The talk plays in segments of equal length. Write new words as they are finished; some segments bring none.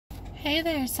Hey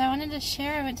there, so I wanted to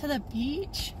share, I went to the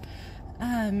beach,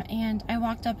 and I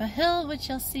walked up a hill, which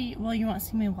you'll see, well, you won't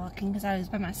see me walking because I was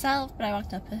by myself, but I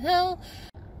walked up a hill,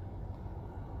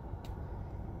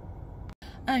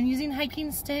 using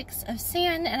hiking sticks of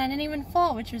sand, and I didn't even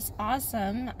fall, which was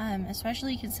awesome,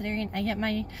 especially considering I get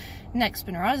my next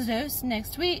Spinraza dose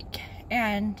next week,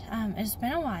 and it's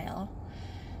been a while,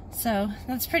 so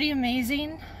that's pretty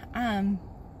amazing.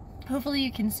 Hopefully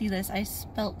you can see this. I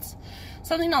spilt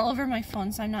something all over my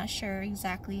phone, so I'm not sure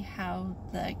exactly how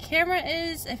the camera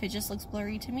is, if it just looks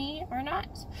blurry to me or not.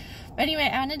 But anyway,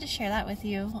 I wanted to share that with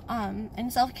you.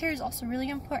 And self-care is also really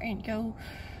important.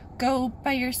 Go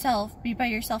by yourself. Be by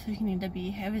yourself if you need to be.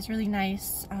 It was really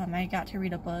nice. I got to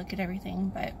read a book and everything,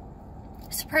 but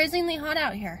surprisingly hot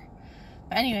out here.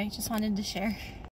 But anyway, just wanted to share.